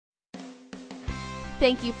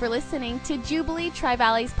Thank you for listening to Jubilee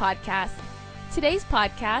Tri-Valley's podcast. Today's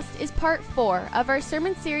podcast is part 4 of our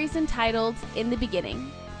sermon series entitled In the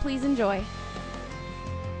Beginning. Please enjoy.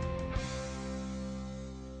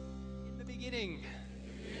 In the beginning.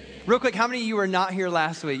 Real quick, how many of you were not here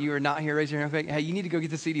last week? You were not here, raise your hand. Hey, you need to go get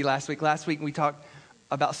the CD last week. Last week we talked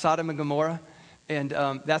about Sodom and Gomorrah. And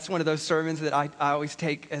that's one of those sermons that I always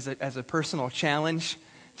take as a personal challenge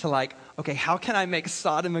to okay, how can I make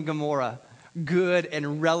Sodom and Gomorrah good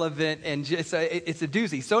and relevant, and it's a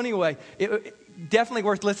doozy. So anyway, definitely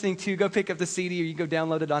worth listening to. Go pick up the CD, or you go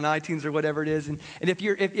download it on iTunes or whatever it is. And if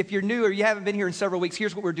you're new or you haven't been here in several weeks,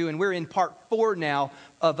 here's what we're doing. We're in part 4 now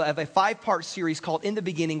of a 5-part series called In the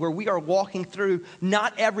Beginning, where we are walking through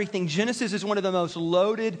not everything. Genesis is one of the most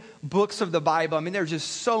loaded books of the Bible. I mean, there's just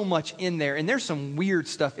so much in there, and there's some weird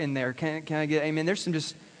stuff in there. Can I get amen?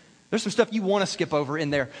 There's some stuff you want to skip over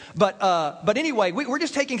in there. But anyway, we're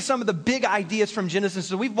just taking some of the big ideas from Genesis.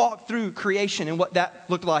 So we've walked through creation and what that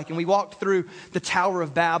looked like. And we walked through the Tower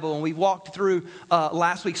of Babel. And we walked through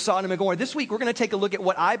last week Sodom and Gomorrah. This week, we're going to take a look at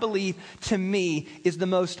what I believe, to me, is the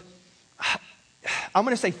most, I'm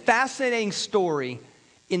going to say, fascinating story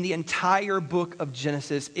in the entire book of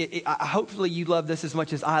Genesis. Hopefully you love this as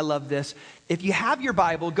much as I love this. If you have your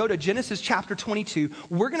Bible, go to Genesis chapter 22.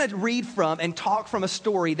 We're going to read from and talk from a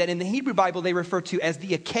story that in the Hebrew Bible they refer to as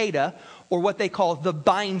the Akedah, or what they call the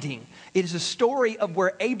binding. It is a story of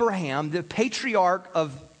where Abraham, the patriarch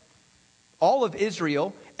of all of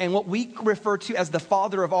Israel, and what we refer to as the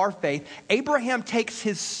father of our faith, Abraham takes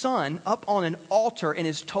his son up on an altar and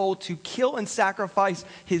is told to kill and sacrifice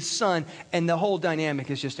his son. And the whole dynamic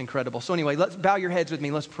is just incredible. So anyway, let's bow your heads with me.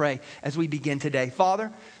 Let's pray as we begin today.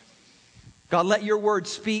 Father, God, let your word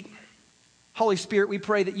speak. Holy Spirit, we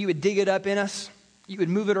pray that you would dig it up in us. You would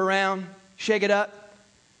move it around, shake it up.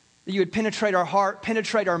 That you would penetrate our heart,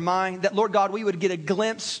 penetrate our mind. That, Lord God, we would get a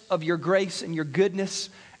glimpse of your grace and your goodness.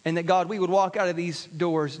 And that, God, we would walk out of these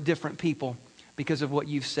doors different people because of what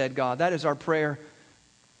you've said, God. That is our prayer.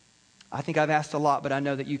 I think I've asked a lot, but I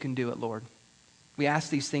know that you can do it, Lord. We ask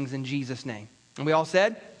these things in Jesus' name. And we all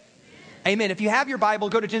said? Amen. If you have your Bible,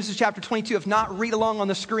 go to Genesis chapter 22. If not, read along on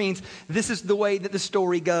the screens. This is the way that the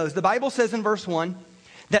story goes. The Bible says in verse 1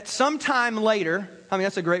 that sometime later, I mean,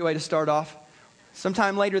 that's a great way to start off.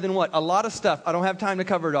 Sometime later than what? A lot of stuff. I don't have time to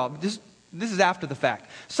cover it all. This is after the fact.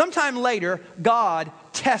 Sometime later, God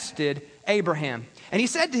tested Abraham. And he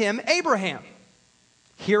said to him, Abraham,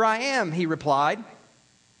 here I am, he replied.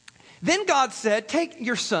 Then God said, take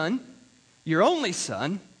your son, your only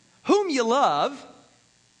son, whom you love.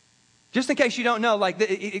 Just in case you don't know,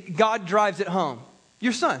 God drives it home.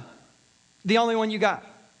 Your son, the only one you got,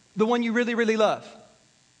 the one you really, really love,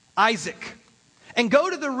 Isaac. And go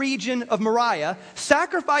to the region of Moriah,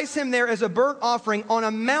 sacrifice him there as a burnt offering on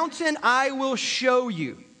a mountain I will show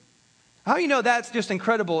you. How do you know that's just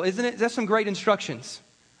incredible, isn't it? That's some great instructions.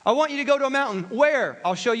 I want you to go to a mountain. Where?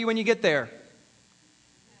 I'll show you when you get there.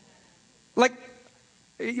 Like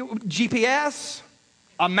GPS,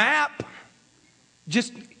 a map.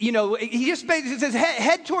 Just, he just basically says,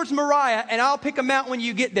 head towards Moriah and I'll pick a mountain when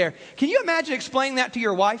you get there. Can you imagine explaining that to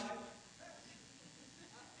your wife?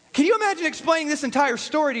 Can you imagine explaining this entire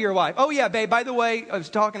story to your wife? Oh yeah, babe, by the way, I was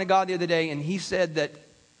talking to God the other day and he said that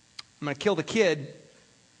I'm going to kill the kid.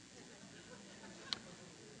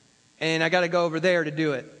 And I got to go over there to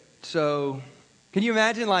do it. So can you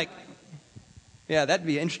imagine yeah, that'd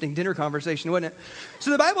be an interesting dinner conversation, wouldn't it?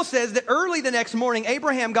 So the Bible says that early the next morning,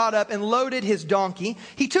 Abraham got up and loaded his donkey.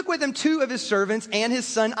 He took with him 2 of his servants and his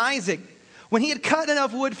son Isaac. When he had cut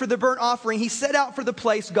enough wood for the burnt offering, he set out for the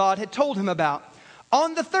place God had told him about.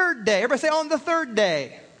 On the 3rd day, everybody say, on the 3rd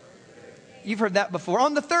day. You've heard that before.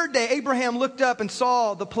 On the 3rd day, Abraham looked up and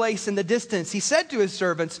saw the place in the distance. He said to his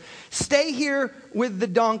servants, stay here with the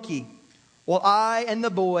donkey while I and the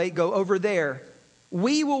boy go over there.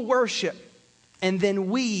 We will worship and then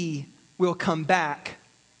we will come back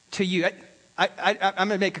to you. I'm going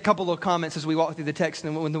to make a couple of comments as we walk through the text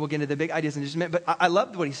and then we'll get into the big ideas in just a minute. But I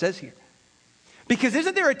love what he says here. Because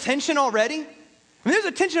isn't there a tension already? I mean, there's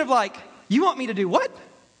a tension of you want me to do what?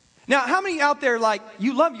 Now, how many out there,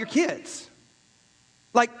 you love your kids?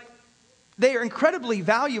 They are incredibly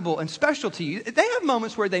valuable and special to you. They have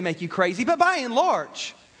moments where they make you crazy, but by and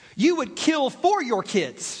large, you would kill for your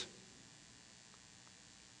kids.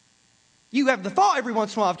 You have the thought every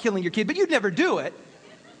once in a while of killing your kid, but you'd never do it.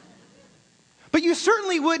 But you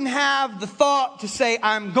certainly wouldn't have the thought to say,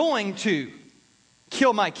 I'm going to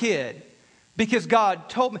kill my kid. Because God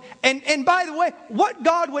told me. And by the way, what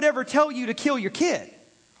God would ever tell you to kill your kid?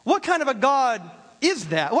 What kind of a God is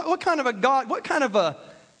that? What kind of a God? What kind of a,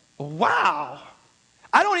 wow.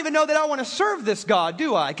 I don't even know that I want to serve this God,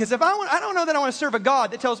 do I? Because I don't know that I want to serve a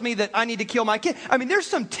God that tells me that I need to kill my kid. I mean, there's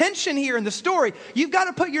some tension here in the story. You've got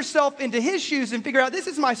to put yourself into his shoes and figure out, this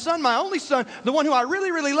is my son, my only son, the one who I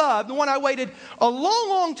really, really love, the one I waited a long,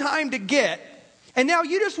 long time to get. And now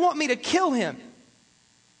you just want me to kill him.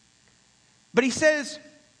 But he says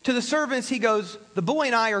to the servants, he goes, the boy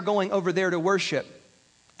and I are going over there to worship.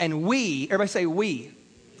 And we, everybody say we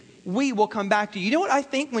will come back to you. You know what I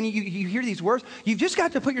think when you hear these words? You've just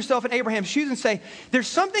got to put yourself in Abraham's shoes and say, there's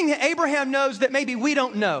something that Abraham knows that maybe we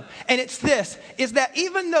don't know. And it's this, is that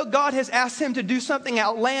even though God has asked him to do something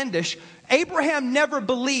outlandish, Abraham never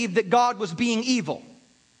believed that God was being evil.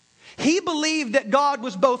 He believed that God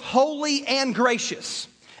was both holy and gracious.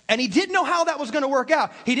 And he didn't know how that was going to work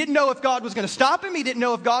out. He didn't know if God was going to stop him. He didn't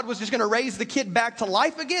know if God was just going to raise the kid back to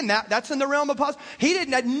life again. That's in the realm of possibility. He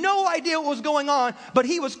had no idea what was going on, but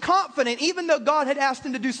he was confident, even though God had asked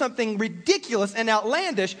him to do something ridiculous and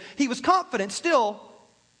outlandish, he was confident still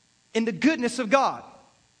in the goodness of God.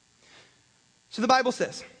 So the Bible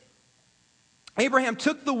says, Abraham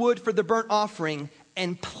took the wood for the burnt offering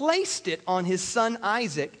and placed it on his son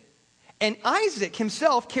Isaac. And Isaac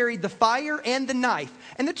himself carried the fire and the knife.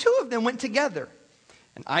 And the two of them went together.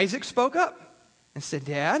 And Isaac spoke up and said,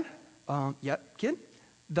 Dad, yep, kid,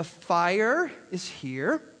 the fire is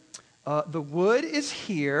here. The wood is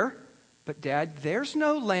here. But Dad, there's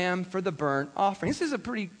no lamb for the burnt offering. This is a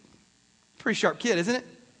pretty sharp kid, isn't it?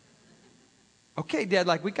 Okay, Dad,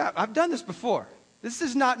 I've done this before. This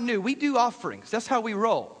is not new. We do offerings. That's how we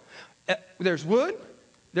roll. There's wood,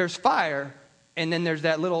 there's fire, and then there's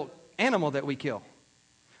that little animal that we kill.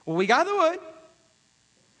 Well, we got the wood,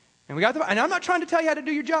 and and I'm not trying to tell you how to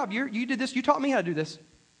do your job. You did this. You taught me how to do this.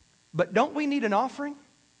 But don't we need an offering?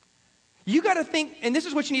 You got to think, and this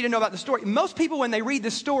is what you need to know about the story. Most people, when they read the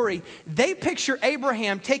story, they picture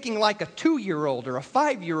Abraham taking like a 2-year-old or a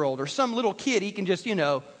 5-year-old or some little kid he can just,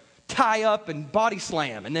 tie up and body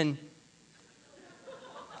slam, and then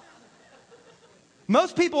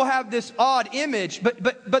most people have this odd image,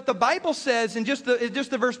 but the Bible says in just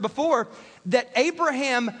the verse before that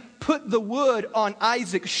Abraham put the wood on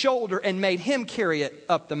Isaac's shoulder and made him carry it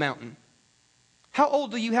up the mountain. How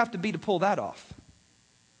old do you have to be to pull that off?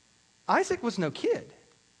 Isaac was no kid.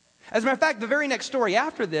 As a matter of fact, the very next story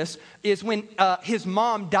after this is when his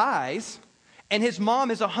mom dies. And his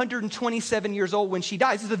mom is 127 years old when she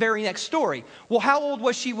dies. This is the very next story. Well, how old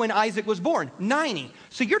was she when Isaac was born? 90.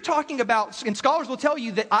 So you're talking about, and scholars will tell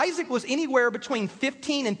you that Isaac was anywhere between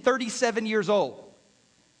 15 and 37 years old.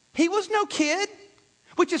 He was no kid,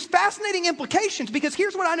 which is fascinating implications, because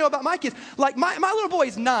here's what I know about my kids. Like my little boy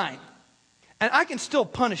is 9, and I can still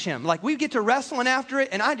punish him. Like we get to wrestling after it,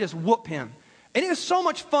 and I just whoop him. And it was so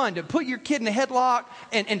much fun to put your kid in a headlock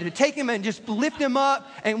and to take him and just lift him up.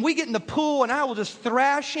 And we get in the pool and I will just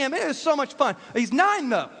thrash him. It was so much fun. He's 9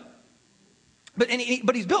 though. But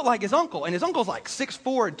he's built like his uncle. And his uncle's like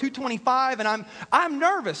 6'4" and 225. And I'm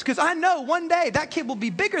nervous because I know one day that kid will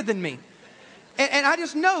be bigger than me. And I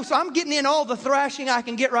just know. So I'm getting in all the thrashing I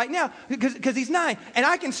can get right now because he's 9. And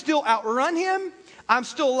I can still outrun him. I'm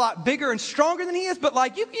still a lot bigger and stronger than he is. But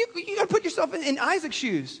like you got to put yourself in Isaac's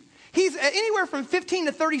shoes. He's anywhere from 15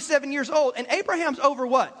 to 37 years old, and Abraham's over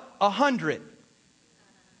what? 100.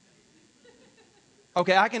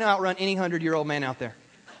 Okay, I can outrun any 100-year-old man out there.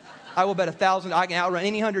 I will bet 1,000 I can outrun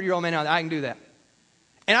any 100-year-old man out there. I can do that.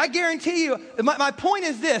 And I guarantee you, my point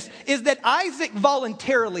is this, is that Isaac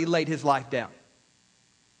voluntarily laid his life down.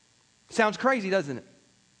 Sounds crazy, doesn't it?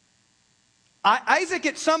 Isaac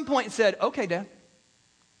at some point said, okay, Dad,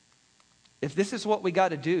 if this is what we got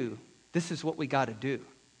to do, this is what we got to do.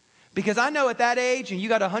 Because I know at that age, and you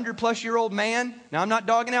got a 100-plus-year-old man, now I'm not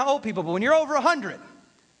dogging out old people, but when you're over 100,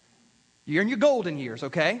 you're in your golden years,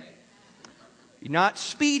 okay? You're not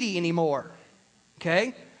speedy anymore,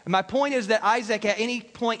 okay? And my point is that Isaac at any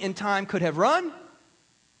point in time could have run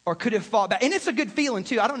or could have fought back. And it's a good feeling,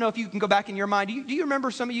 too. I don't know if you can go back in your mind. Do you remember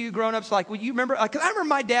some of you grown-ups, like, you remember? Because I remember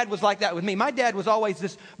my dad was like that with me. My dad was always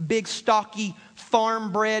this big, stocky,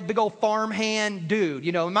 farm-bred, big old farmhand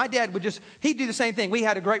dude. My dad he'd do the same thing. We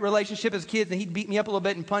had a great relationship as kids, and he'd beat me up a little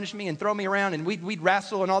bit and punish me and throw me around, and we'd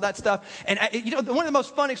wrestle and all that stuff. And, one of the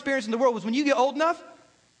most fun experiences in the world was when you get old enough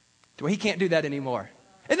to where he can't do that anymore.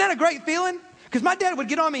 Isn't that a great feeling? Because my dad would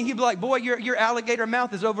get on me and he'd be like, boy, your alligator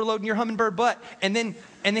mouth is overloading your hummingbird butt. And then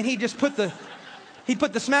he'd just put the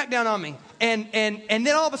smack down on me. And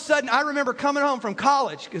then all of a sudden I remember coming home from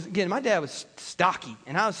college. Because again, my dad was stocky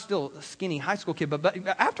and I was still a skinny high school kid. But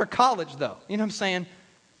after college though, you know what I'm saying?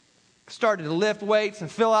 Started to lift weights and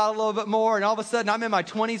fill out a little bit more. And all of a sudden I'm in my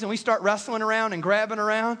 20s and we start wrestling around and grabbing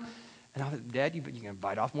around. And I was, Dad, you're going to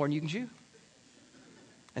bite off more than you can chew.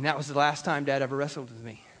 And that was the last time Dad ever wrestled with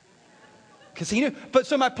me. Because he knew. But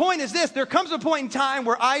so my point is this. There comes a point in time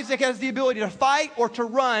where Isaac has the ability to fight or to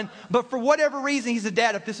run. But for whatever reason, he's a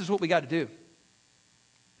dad if this is what we got to do.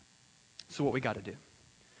 So what we got to do.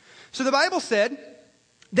 So the Bible said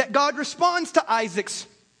that God responds to Isaac's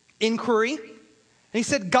inquiry. And he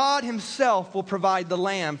said, God himself will provide the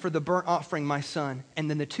lamb for the burnt offering, my son. And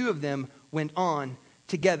then the two of them went on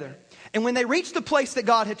together. And when they reached the place that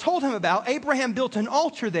God had told him about, Abraham built an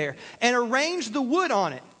altar there and arranged the wood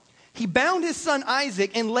on it. He bound his son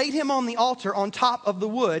Isaac and laid him on the altar on top of the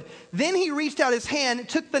wood. Then he reached out his hand and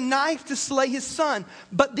took the knife to slay his son.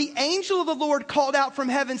 But the angel of the Lord called out from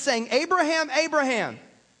heaven, saying, Abraham, Abraham.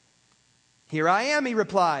 Here I am, he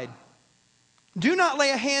replied. Do not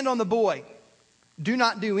lay a hand on the boy. Do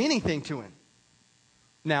not do anything to him.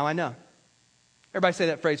 Now I know. Everybody say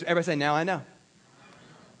that phrase. Everybody say, now I know.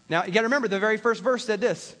 Now you got to remember, the very first verse said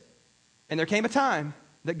this. And there came a time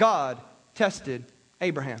that God tested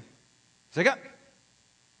Abraham. So go.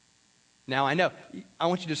 Now I know. I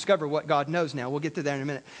want you to discover what God knows now. We'll get to that in a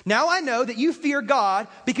minute. Now I know that you fear God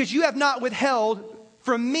because you have not withheld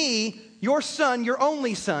from me your son, your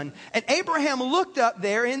only son. And Abraham looked up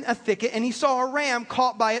there in a thicket and he saw a ram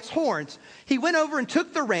caught by its horns. He went over and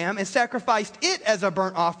took the ram and sacrificed it as a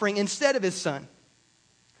burnt offering instead of his son.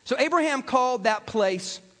 So Abraham called that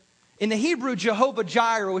place in the Hebrew Jehovah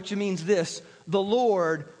Jireh, which means this, the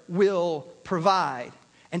Lord will provide.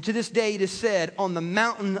 And to this day it is said, on the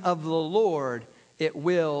mountain of the Lord it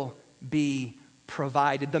will be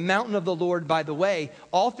provided. The mountain of the Lord, by the way,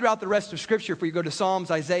 all throughout the rest of Scripture, if we go to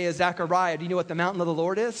Psalms, Isaiah, Zechariah, do you know what the mountain of the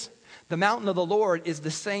Lord is? The mountain of the Lord is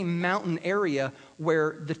the same mountain area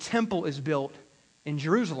where the temple is built in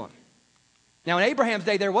Jerusalem. Now in Abraham's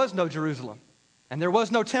day there was no Jerusalem and there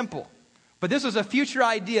was no temple. But this was a future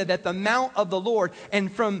idea that the Mount of the Lord,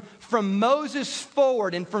 and from Moses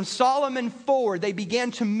forward and from Solomon forward, they began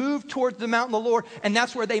to move towards the Mount of the Lord, and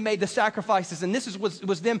that's where they made the sacrifices. And this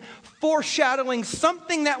was them foreshadowing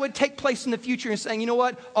something that would take place in the future and saying, you know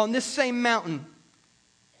what, on this same mountain,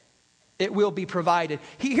 it will be provided.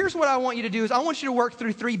 Here's what I want you to do is I want you to work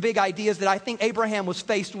through three big ideas that I think Abraham was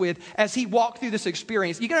faced with as he walked through this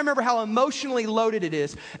experience. You got to remember how emotionally loaded it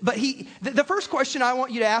is. But the first question I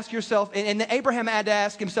want you to ask yourself, and that Abraham had to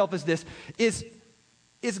ask himself is this,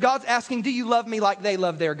 is God's asking, do you love me like they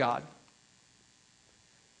love their God?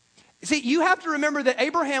 See, you have to remember that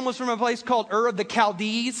Abraham was from a place called Ur of the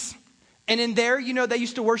Chaldees. And in there, you know, they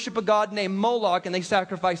used to worship a god named Moloch, and they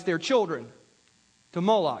sacrificed their children to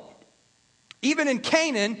Moloch. Even in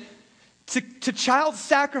Canaan, to child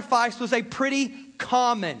sacrifice was a pretty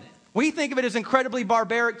common. We think of it as incredibly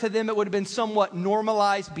barbaric. To them, it would have been somewhat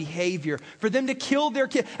normalized behavior. For them to kill their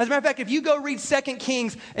kid. As a matter of fact, if you go read 2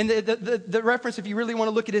 Kings, and the reference, if you really want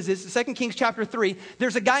to look at it, is 2 Kings chapter 3.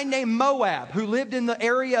 There's a guy named Moab who lived in the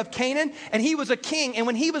area of Canaan, and he was a king. And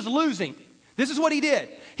when he was losing, this is what he did.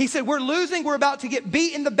 He said, we're losing, we're about to get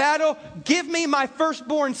beat in the battle. Give me my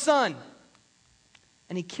firstborn son.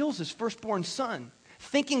 And he kills his firstborn son,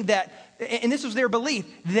 thinking that, and this was their belief,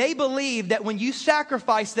 they believed that when you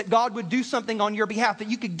sacrifice that God would do something on your behalf, that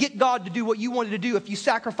you could get God to do what you wanted to do if you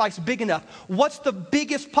sacrifice big enough. What's the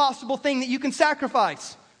biggest possible thing that you can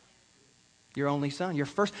sacrifice? Your only son, your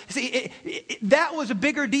first. See, that was a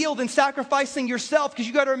bigger deal than sacrificing yourself, because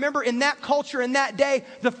you got to remember, in that culture, in that day,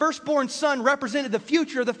 the firstborn son represented the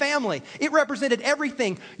future of the family. It represented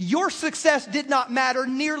everything. Your success did not matter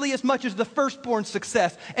nearly as much as the firstborn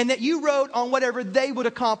success, and that you rode on whatever they would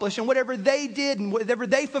accomplish and whatever they did and whatever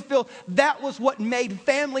they fulfilled. That was what made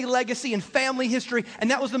family legacy and family history,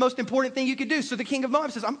 and that was the most important thing you could do. So the king of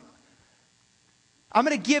Moab says, I'm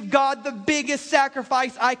going to give God the biggest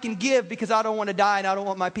sacrifice I can give because I don't want to die and I don't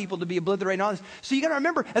want my people to be obliterated and all this. So you got to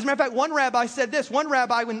remember, as a matter of fact, one rabbi said this. One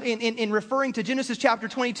rabbi, in referring to Genesis chapter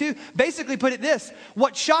 22, basically put it this.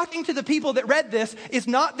 What's shocking to the people that read this is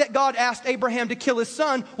not that God asked Abraham to kill his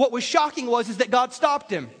son. What was shocking is that God stopped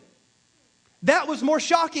him. That was more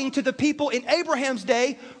shocking to the people in Abraham's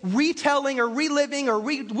day, retelling or reliving or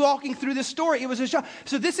walking through this story. It was a shock.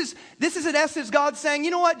 So this is in essence God saying,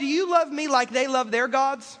 you know what? Do you love me like they love their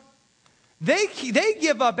gods? They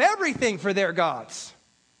give up everything for their gods.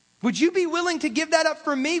 Would you be willing to give that up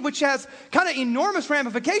for me? Which has kind of enormous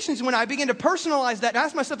ramifications when I begin to personalize that and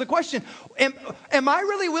ask myself the question, am I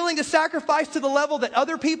really willing to sacrifice to the level that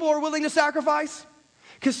other people are willing to sacrifice?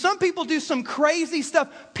 Because some people do some crazy stuff.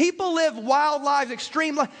 People live wild lives,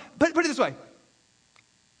 extreme lives. But put it this way.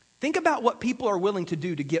 Think about what people are willing to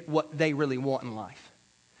do to get what they really want in life.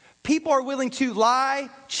 People are willing to lie,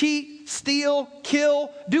 cheat, steal,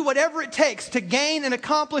 kill, do whatever it takes to gain and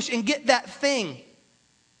accomplish and get that thing.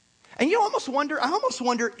 And I almost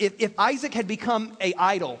wonder if Isaac had become an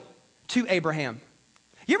idol to Abraham.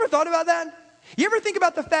 You ever thought about that? You ever think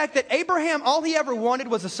about the fact that Abraham, all he ever wanted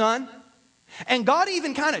was a son? And God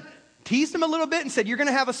even kind of teased him a little bit and said, you're going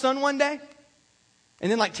to have a son one day?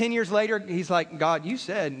 And then like 10 years later, he's like, God, you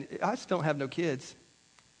said, I just don't have no kids.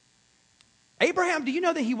 Abraham, do you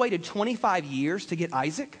know that he waited 25 years to get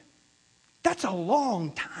Isaac? That's a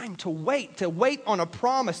long time to wait on a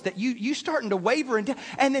promise that you starting to waver into.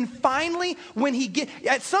 And then finally,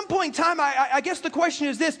 at some point in time, I guess the question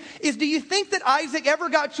is this, do you think that Isaac ever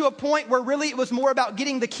got to a point where really it was more about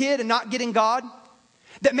getting the kid and not getting God?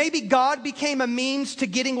 That maybe God became a means to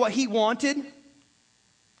getting what he wanted?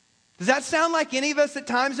 Does that sound like any of us at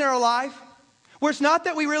times in our life? Where it's not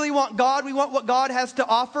that we really want God, we want what God has to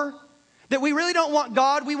offer. That we really don't want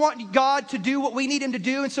God, we want God to do what we need him to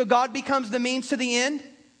do, and so God becomes the means to the end.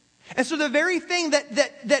 And so the very thing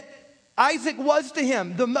that Isaac was to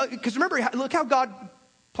him, because remember, look how God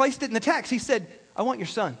placed it in the text. He said, I want your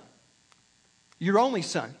son, your only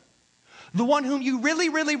son, the one whom you really,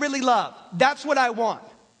 really, really love. That's what I want.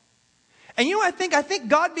 And you know what I think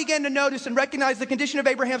God began to notice and recognize the condition of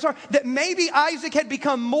Abraham's heart, that maybe Isaac had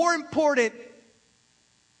become more important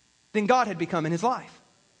than God had become in his life.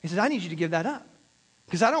 He says, I need you to give that up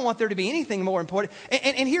because I don't want there to be anything more important.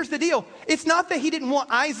 And here's the deal. It's not that he didn't want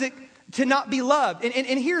Isaac to not be loved.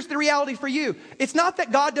 And here's the reality for you. It's not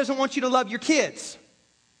that God doesn't want you to love your kids.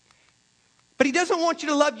 But he doesn't want you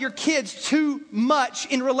to love your kids too much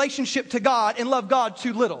in relationship to God and love God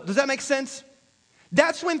too little. Does that make sense?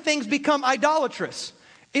 That's when things become idolatrous.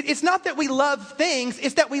 It's not that we love things.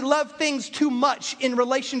 It's that we love things too much in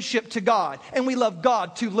relationship to God. And we love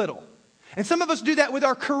God too little. And some of us do that with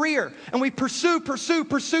our career, and we pursue,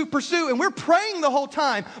 and we're praying the whole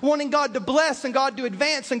time, wanting God to bless and God to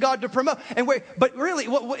advance and God to promote. But really,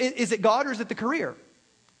 is it God or is it the career?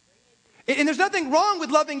 And there's nothing wrong with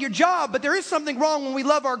loving your job, but there is something wrong when we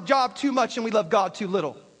love our job too much and we love God too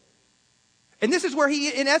little. And this is where he,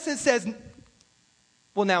 in essence, says,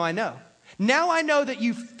 well, now I know. Now I know that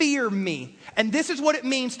you fear me. And this is what it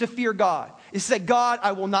means to fear God. It's that, God,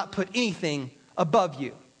 I will not put anything above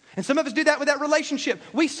you. And some of us do that with that relationship.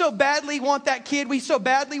 We so badly want that kid. We so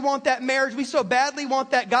badly want that marriage. We so badly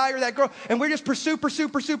want that guy or that girl. And we're just pursue.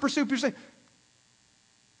 And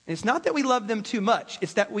it's not that we love them too much.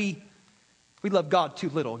 It's that we love God too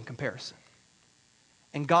little in comparison.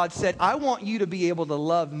 And God said, I want you to be able to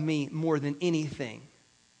love me more than anything.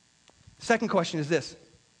 Second question is this.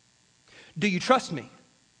 Do you trust me?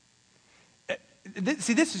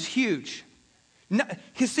 See, this is huge.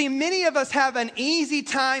 Because see, many of us have an easy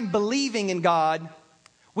time believing in God.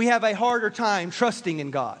 We have a harder time trusting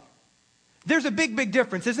in God. There's a big, big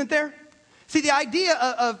difference, isn't there? See, the idea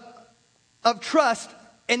of trust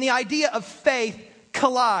and the idea of faith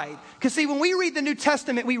collide. Because see, when we read the New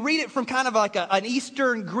Testament, we read it from kind of like an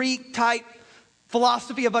Eastern Greek type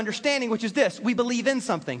philosophy of understanding, which is this. We believe in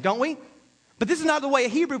something, don't we? But this is not the way a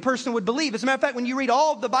Hebrew person would believe. As a matter of fact, when you read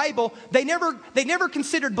all of the Bible, they never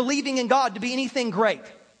considered believing in God to be anything great.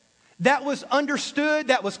 That was understood.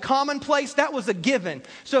 That was commonplace. That was a given.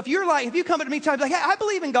 So if you come up to me times like, hey, I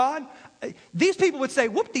believe in God, these people would say,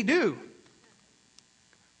 whoop-de-doo.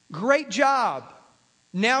 Great job.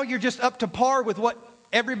 Now you're just up to par with what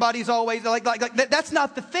everybody's always like. That's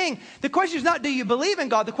not the thing. The question is not, do you believe in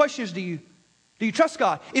God? The question is, do you trust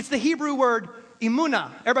God? It's the Hebrew word Emunah.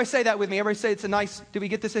 Everybody say that with me. Everybody say it's a nice, did we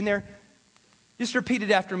get this in there? Just repeat it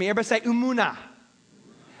after me. Everybody say Emunah.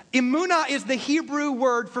 Emunah is the Hebrew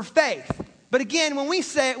word for faith. But again, when we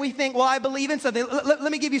say it, we think, well, I believe in something.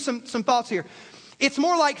 Let me give you some thoughts here. It's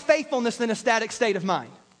more like faithfulness than a static state of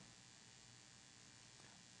mind.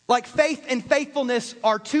 Like faith and faithfulness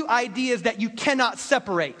are two ideas that you cannot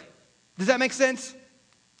separate. Does that make sense?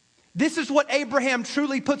 This is what Abraham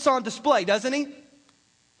truly puts on display, doesn't he?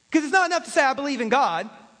 Because it's not enough to say, I believe in God.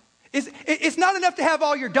 It's not enough to have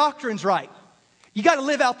all your doctrines right. You got to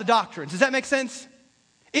live out the doctrines. Does that make sense?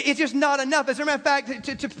 It's just not enough. As a matter of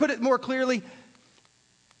fact, to put it more clearly,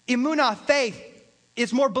 Emunah, faith,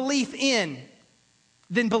 is more belief in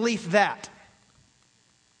than belief that.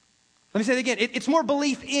 Let me say it again. It's more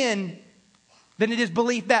belief in than it is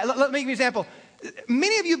belief that. Let me give you an example.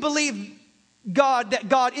 Many of you believe that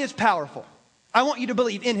God is powerful. I want you to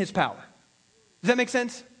believe in his power. Does that make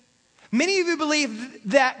sense? Many of you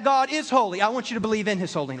believe that God is holy. I want you to believe in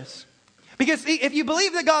his holiness. Because if you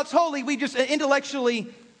believe that God's holy, we just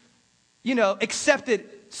intellectually, accepted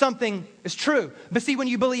something as true. But see, when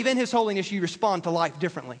you believe in his holiness, you respond to life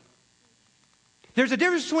differently. There's a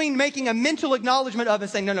difference between making a mental acknowledgement of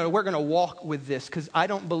and saying, no, we're going to walk with this because I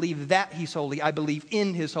don't believe that he's holy. I believe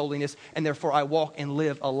in his holiness, and therefore I walk and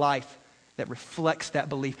live a life that reflects that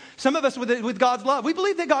belief. Some of us with God's love, we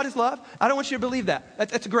believe that God is love. I don't want you to believe that.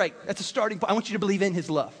 That's great. That's a starting point. I want you to believe in his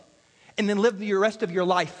love. And then live the rest of your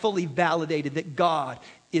life fully validated that God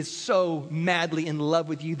is so madly in love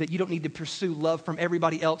with you that you don't need to pursue love from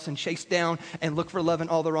everybody else and chase down and look for love in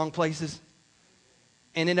all the wrong places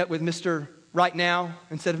and end up with Mr. Right Now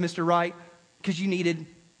instead of Mr. Right because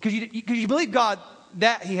you believe God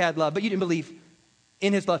that he had love, but you didn't believe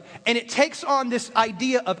in his love. And it takes on this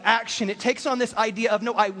idea of action. It takes on this idea of,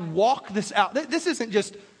 no, I walk this out. This isn't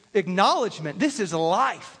just acknowledgement. This is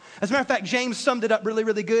life. As a matter of fact, James summed it up really,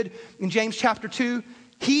 really good in James chapter 2.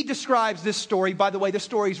 He describes this story. By the way, this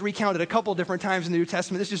story is recounted a couple different times in the New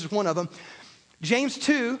Testament. This is just one of them. James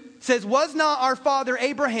 2 says, was not our father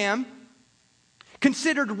Abraham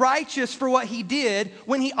considered righteous for what he did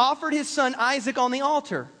when he offered his son Isaac on the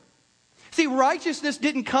altar? See, righteousness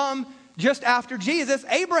didn't come just after Jesus.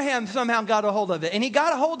 Abraham somehow got a hold of it. And he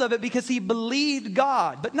got a hold of it because he believed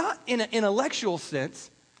God, but not in an intellectual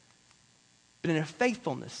sense, but in a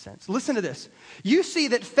faithfulness sense. Listen to this. You see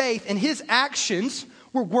that faith and his actions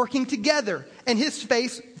were working together, and his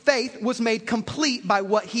faith was made complete by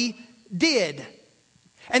what he did.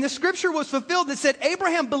 And the scripture was fulfilled that said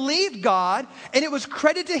Abraham believed God, and it was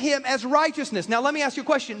credited to him as righteousness. Now let me ask you a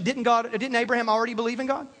question. Didn't Abraham already believe in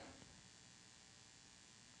God?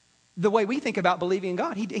 The way we think about believing in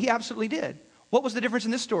God, he absolutely did. What was the difference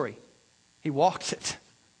in this story? He walked it.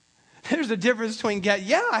 There's a difference between,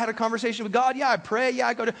 yeah, I had a conversation with God. Yeah, I pray. Yeah,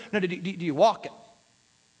 I go to... No, do you walk it?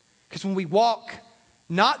 Because when we walk,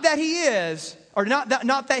 not that he is, or not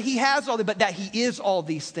that he has all, but that he is all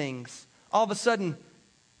these things, all of a sudden,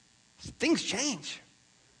 things change.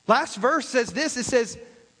 Last verse says this. It says,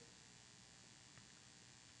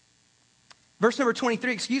 verse number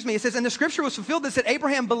 23, it says, and the scripture was fulfilled that said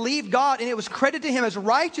Abraham believed God, and it was credited to him as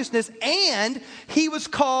righteousness, and he was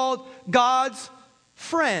called God's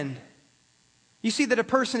friend. You see that a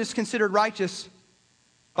person is considered righteous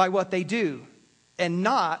by what they do and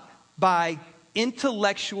not by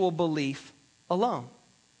intellectual belief alone.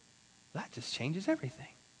 That just changes everything.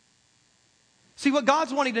 See, what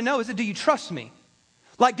God's wanting to know is, do you trust me?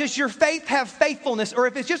 Like, does your faith have faithfulness? Or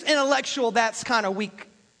if it's just intellectual, that's kind of weak.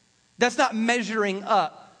 That's not measuring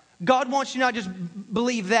up. God wants you not just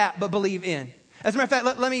believe that, but believe in. As a matter of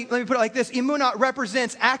fact, let me put it like this. Emunah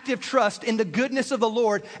represents active trust in the goodness of the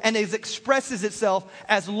Lord, and it expresses itself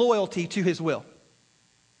as loyalty to his will.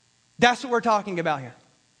 That's what we're talking about here.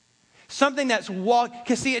 Something that's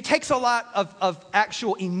because see, it takes a lot of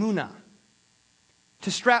actual emunah to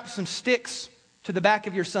strap some sticks to the back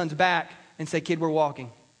of your son's back and say, kid, we're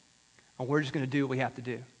walking. And we're just going to do what we have to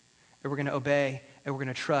do. And we're going to obey, and we're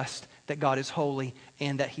going to trust that God is holy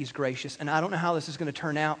and that he's gracious. And I don't know how this is going to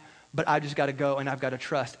turn out, but I just got to go and I've got to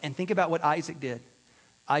trust. And think about what Isaac did.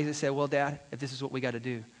 Isaac said, well, Dad, if this is what we got to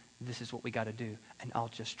do, this is what we got to do. And I'll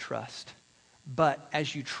just trust. But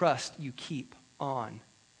as you trust, you keep on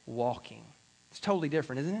walking. It's totally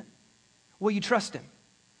different, isn't it? Will you trust him?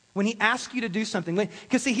 When he asks you to do something.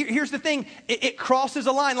 Because see, here's the thing. It crosses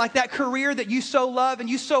a line like that career that you so love and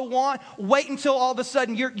you so want. Wait until all of a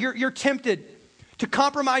sudden you're tempted to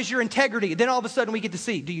compromise your integrity. Then all of a sudden we get to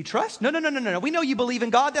see, do you trust? No. We know you believe in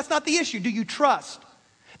God. That's not the issue. Do you trust?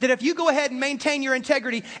 That if you go ahead and maintain your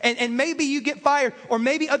integrity and maybe you get fired or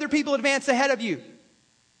maybe other people advance ahead of you,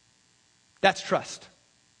 that's trust.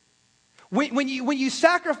 When you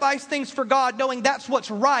sacrifice things for God, knowing that's what's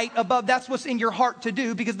right above that's what's in your heart to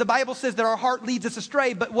do, because the Bible says that our heart leads us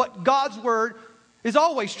astray, but what God's word is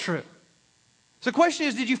always true. So the question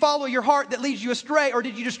is, did you follow your heart that leads you astray, or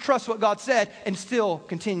did you just trust what God said and still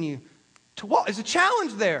continue to walk? There's a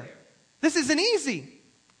challenge there. This isn't easy.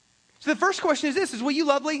 So the first question is this, will you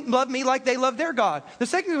love me like they love their God? The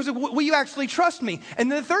second is, will you actually trust me? And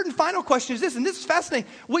then the third and final question is this, and this is fascinating.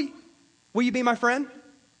 Will you be my friend?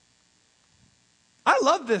 I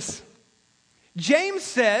love this. James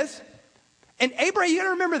says, and Abraham, you got to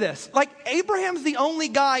remember this. Like, Abraham's the only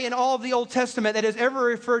guy in all of the Old Testament that is ever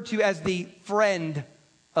referred to as the friend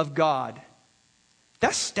of God.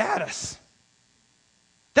 That's status.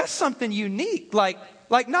 That's something unique. Like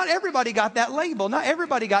not everybody got that label. Not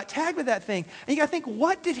everybody got tagged with that thing. And you got to think,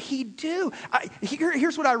 what did he do?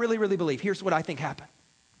 Here's what I really, really believe. Here's what I think happened.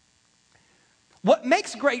 What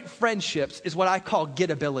makes great friendships is what I call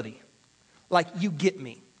gettability. Like, you get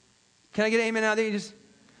me. Can I get an amen out there?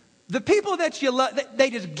 The people that you love, they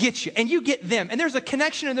just get you, and you get them. And there's a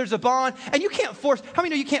connection and there's a bond, and you can't force, how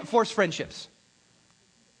many know you can't force friendships?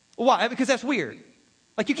 Why? Because that's weird.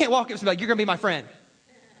 Like you can't walk up to somebody like, you're going to be my friend.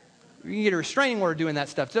 You can get a restraining order doing that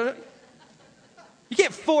stuff. So you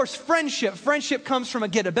can't force friendship. Friendship comes from a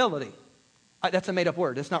gettability. That's a made-up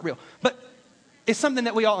word. It's not real. But it's something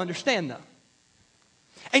that we all understand, though.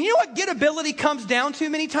 And you know what gettability comes down to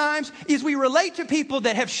many times? Is we relate to people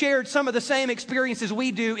that have shared some of the same experiences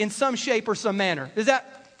we do in some shape or some manner. Is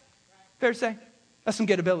that fair to say? That's some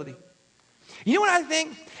gettability. You know what I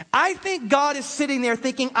think? I think God is sitting there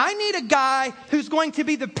thinking, I need a guy who's going to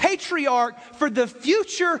be the patriarch for the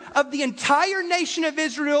future of the entire nation of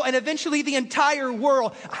Israel and eventually the entire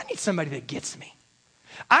world. I need somebody that gets me.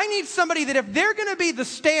 I need somebody that if they're going to be the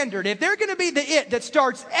standard, if they're going to be the it that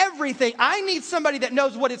starts everything, I need somebody that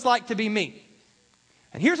knows what it's like to be me.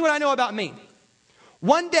 And here's what I know about me.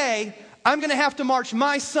 One day, I'm going to have to march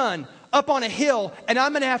my son up on a hill, and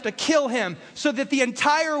I'm going to have to kill him so that the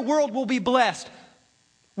entire world will be blessed.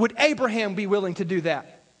 Would Abraham be willing to do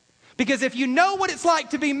that? Because if you know what it's like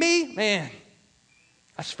to be me, man,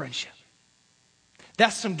 that's friendship.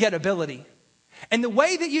 That's some gettability. And the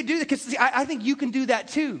way that you do that, because I think you can do that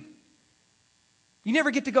too. You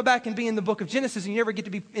never get to go back and be in the book of Genesis, and you never get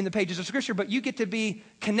to be in the pages of Scripture, but you get to be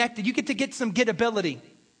connected. You get to get some gettability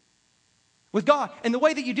with God. And the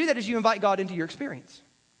way that you do that is you invite God into your experience.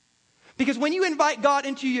 Because when you invite God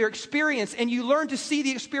into your experience and you learn to see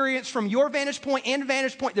the experience from your vantage point and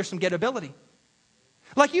vantage point, there's some gettability.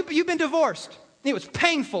 Like you've been divorced. It was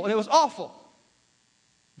painful and it was awful.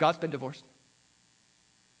 God's been divorced.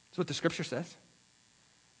 That's what the Scripture says.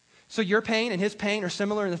 So your pain and his pain are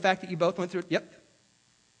similar in the fact that you both went through it. Yep.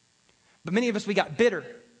 But many of us, we got bitter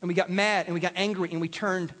and we got mad and we got angry and we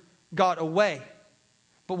turned God away.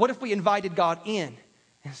 But what if we invited God in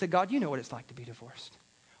and said, God, you know what it's like to be divorced.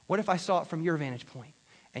 What if I saw it from your vantage point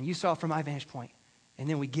and you saw it from my vantage point, and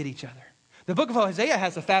then we get each other? The book of Hosea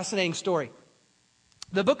has a fascinating story.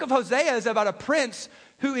 The book of Hosea is about a prince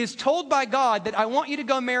who is told by God that I want you to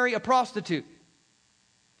go marry a prostitute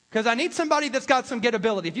because I need somebody that's got some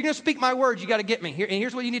gettability. If you're going to speak my words, you got to get me. And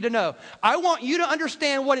here's what you need to know. I want you to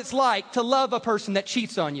understand what it's like to love a person that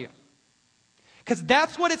cheats on you, because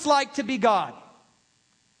that's what it's like to be God.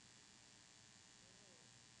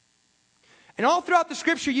 And all throughout the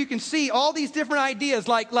Scripture, you can see all these different ideas.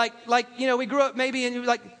 Like, we grew up maybe and you're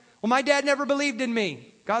like, well, my dad never believed in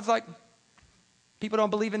me. God's like, people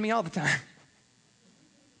don't believe in me all the time.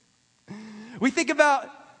 We think about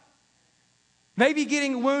maybe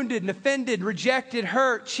getting wounded and offended, rejected,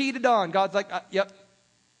 hurt, cheated on. God's like, yep.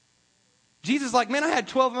 Jesus is like, man, I had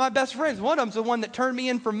 12 of my best friends. One of them's the one that turned me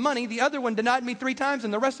in for money. The other one denied me 3 times,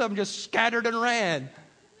 and the rest of them just scattered and ran.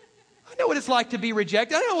 I know what it's like to be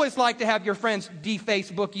rejected. I know what it's like to have your friends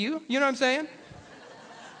de-Facebook you. You know what I'm saying?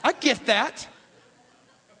 I get that.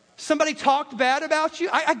 Somebody talked bad about you.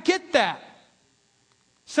 I get that.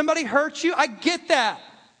 Somebody hurt you. I get that.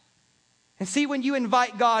 And see, when you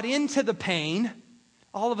invite God into the pain,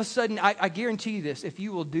 all of a sudden, I guarantee you this, if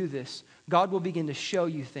you will do this, God will begin to show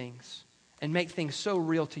you things and make things so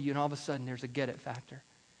real to you, and all of a sudden there's a get it factor.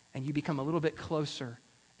 And you become a little bit closer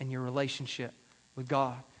in your relationship with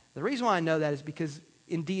God. The reason why I know that is because,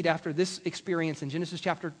 indeed, after this experience in Genesis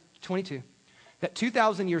chapter 22, that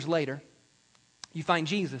 2,000 years later, you find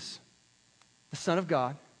Jesus, the Son of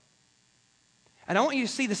God. And I want you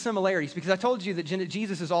to see the similarities, because I told you that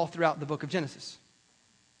Jesus is all throughout the book of Genesis.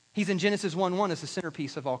 He's in Genesis 1:1 as the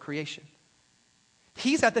centerpiece of all creation.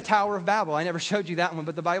 He's at the Tower of Babel. I never showed you that one,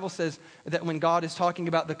 but the Bible says that when God is talking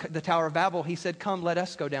about the Tower of Babel, he said, come, let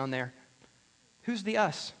us go down there. Who's the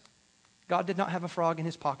us? God did not have a frog in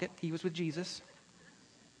his pocket. He was with Jesus.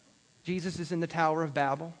 Jesus is in the Tower of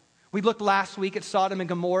Babel. We looked last week at Sodom and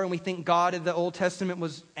Gomorrah, and we think God in the Old Testament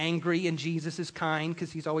was angry and Jesus is kind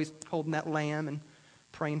because he's always holding that lamb and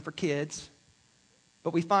praying for kids.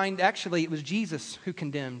 But we find actually it was Jesus who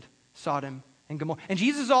condemned Sodom and Gomorrah. And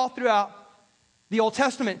Jesus is all throughout the Old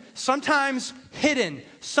Testament, sometimes hidden,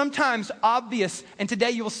 sometimes obvious. And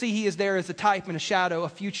today you will see he is there as a type and a shadow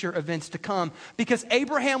of future events to come. Because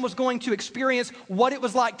Abraham was going to experience what it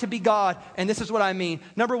was like to be God. And this is what I mean.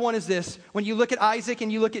 Number one is this. When you look at Isaac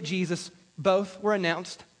and you look at Jesus, both were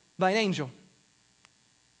announced by an angel.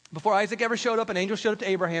 Before Isaac ever showed up, an angel showed up to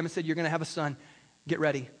Abraham and said, you're going to have a son. Get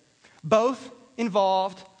ready. Both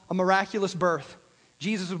involved a miraculous birth.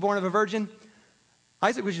 Jesus was born of a virgin.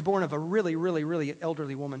 Isaac was born of a really, really, really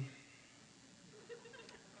elderly woman.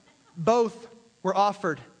 Both were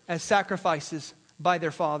offered as sacrifices by their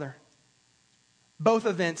father. Both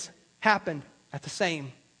events happened at the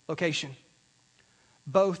same location.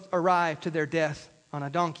 Both arrived to their death on a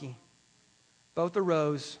donkey. Both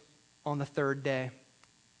arose on the third day.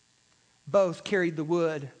 Both carried the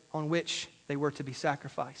wood on which they were to be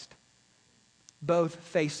sacrificed. Both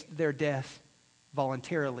faced their death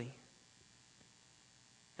voluntarily.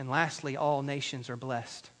 And lastly, all nations are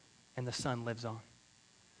blessed, and the Son lives on.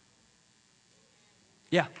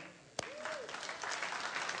 Yeah.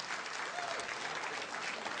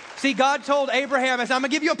 See, God told Abraham, I'm going to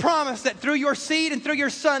give you a promise that through your seed and through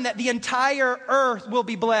your son, that the entire earth will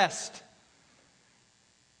be blessed.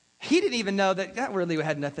 He didn't even know that really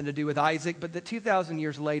had nothing to do with Isaac, but that 2,000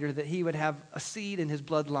 years later, that he would have a seed in his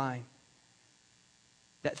bloodline,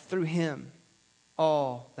 that through him,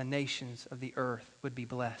 all the nations of the earth would be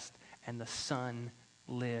blessed, and the Son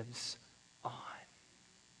lives on.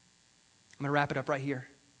 I'm going to wrap it up right here.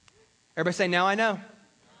 Everybody say, now I know.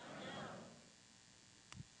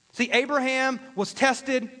 See, Abraham was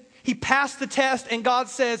tested. He passed the test, and God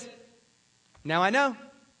says, now I know.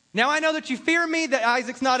 Now I know that you fear me, that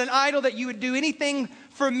Isaac's not an idol, that you would do anything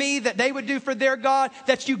for me that they would do for their God,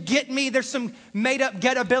 that you get me. There's some made-up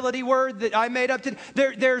gettability word that I made up.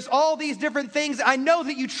 There's all these different things. I know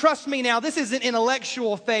that you trust me now. This isn't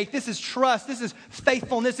intellectual faith. This is trust. This is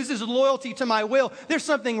faithfulness. This is loyalty to my will. There's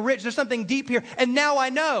something rich. There's something deep here. And now I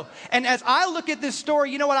know. And as I look at this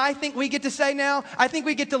story, you know what I think we get to say now? I think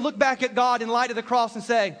we get to look back at God in light of the cross and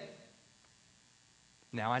say,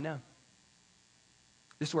 now I know.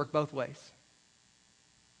 This worked both ways.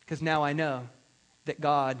 Because now I know that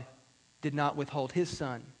God did not withhold his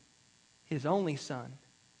son, his only son,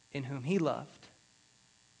 in whom he loved.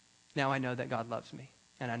 Now I know that God loves me,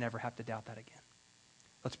 and I never have to doubt that again.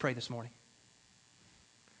 Let's pray this morning.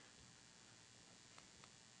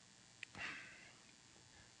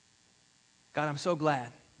 God, I'm so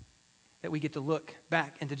glad that we get to look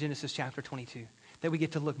back into Genesis chapter 22, that we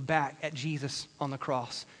get to look back at Jesus on the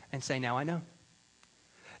cross and say, now I know.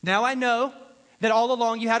 Now I know that all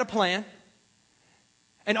along you had a plan.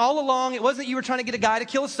 And all along it wasn't you were trying to get a guy to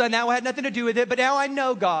kill his son. Now it had nothing to do with it. But now I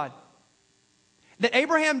know, God, that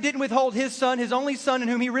Abraham didn't withhold his son, his only son in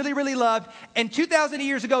whom he really, really loved. And 2,000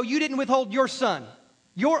 years ago, you didn't withhold your son,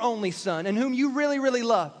 your only son, in whom you really, really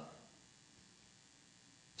loved.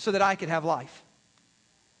 So that I could have life.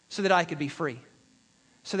 So that I could be free.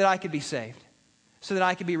 So that I could be saved. So that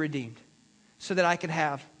I could be redeemed. So that I could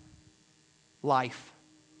have life.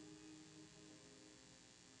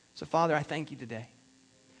 So, Father, I thank you today.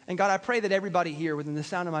 And God, I pray that everybody here within the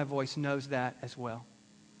sound of my voice knows that as well.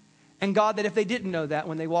 And God, that if they didn't know that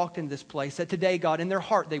when they walked in this place, that today, God, in their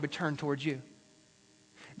heart, they would turn towards you.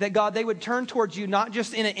 That, God, they would turn towards you not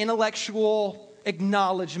just in an intellectual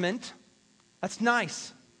acknowledgement. That's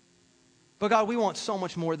nice. But, God, we want so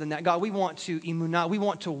much more than that. God, we want to emunah. We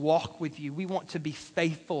want to walk with you. We want to be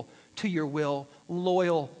faithful to your will,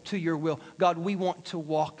 loyal to your will. God, we want to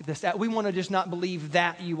walk this out. We want to just not believe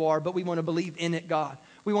that you are, but we want to believe in it, God.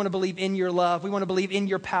 We want to believe in your love. We want to believe in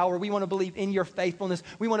your power. We want to believe in your faithfulness.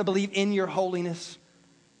 We want to believe in your holiness.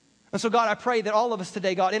 And so, God, I pray that all of us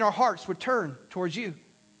today, God, in our hearts would turn towards you.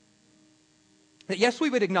 That yes, we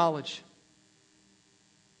would acknowledge,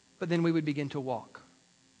 but then we would begin to walk.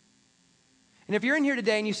 And if you're in here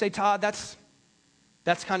today and you say, Todd, that's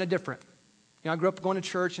kind of different. You know, I grew up going to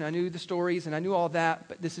church and I knew the stories and I knew all that,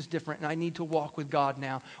 but this is different and I need to walk with God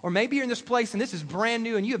now. Or maybe you're in this place and this is brand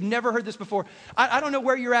new and you have never heard this before. I don't know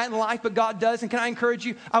where you're at in life, but God does. And can I encourage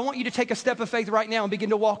you? I want you to take a step of faith right now and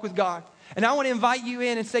begin to walk with God. And I want to invite you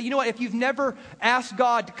in and say, you know what? If you've never asked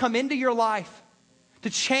God to come into your life,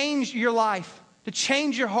 to change your life, to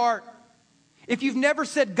change your heart, if you've never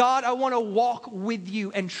said, God, I want to walk with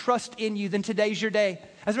you and trust in you, then today's your day.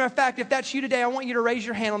 As a matter of fact, if that's you today, I want you to raise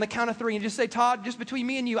your hand on the count of 3 and just say, Todd, just between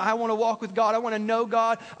me and you, I want to walk with God. I want to know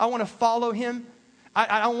God. I want to follow him.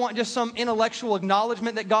 I don't want just some intellectual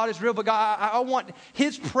acknowledgement that God is real, but God, I want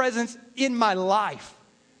his presence in my life.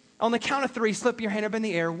 On the count of 3, slip your hand up in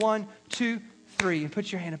the air. 1, 2, 3, and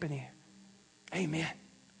put your hand up in the air. Amen.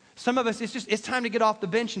 Some of us, it's time to get off the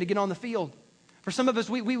bench and to get on the field. For some of us,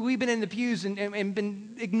 we've been in the pews and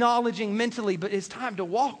been acknowledging mentally, but it's time to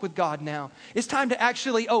walk with God now. It's time to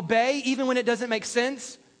actually obey even when it doesn't make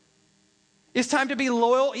sense. It's time to be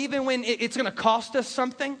loyal even when it's going to cost us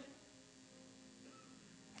something.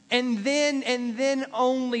 And then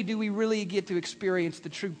only do we really get to experience the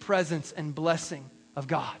true presence and blessing of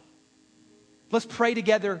God. Let's pray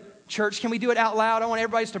together, church. Can we do it out loud? I want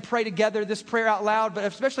everybody to pray together this prayer out loud, but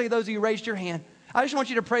especially those of you who raised your hand. I just want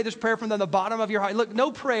you to pray this prayer from the bottom of your heart. Look,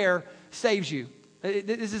 no prayer saves you.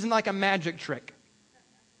 This isn't like a magic trick.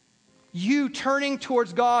 You turning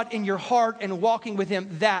towards God in your heart and walking with him,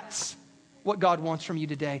 that's what God wants from you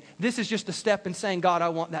today. This is just a step in saying, God, I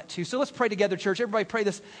want that too. So let's pray together, church. Everybody pray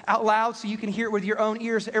this out loud so you can hear it with your own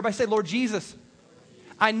ears. Everybody say, Lord Jesus,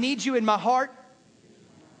 I need you in my heart.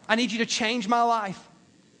 I need you to change my life.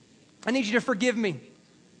 I need you to forgive me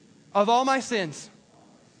of all my sins.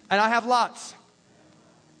 And I have lots.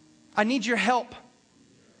 I need your help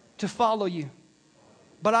to follow you.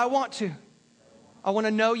 But I want to. I want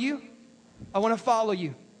to know you. I want to follow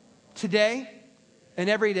you today and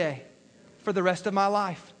every day for the rest of my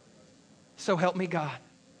life. So help me, God.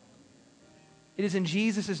 It is in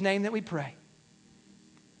Jesus' name that we pray.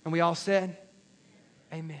 And we all said,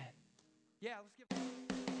 amen. Yeah, let's give.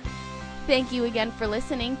 Thank you again for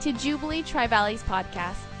listening to Jubilee Tri-Valley's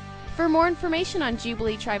podcast. For more information on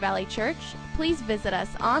Jubilee Tri-Valley Church, please visit us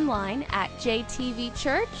online at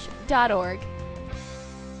jtvchurch.org.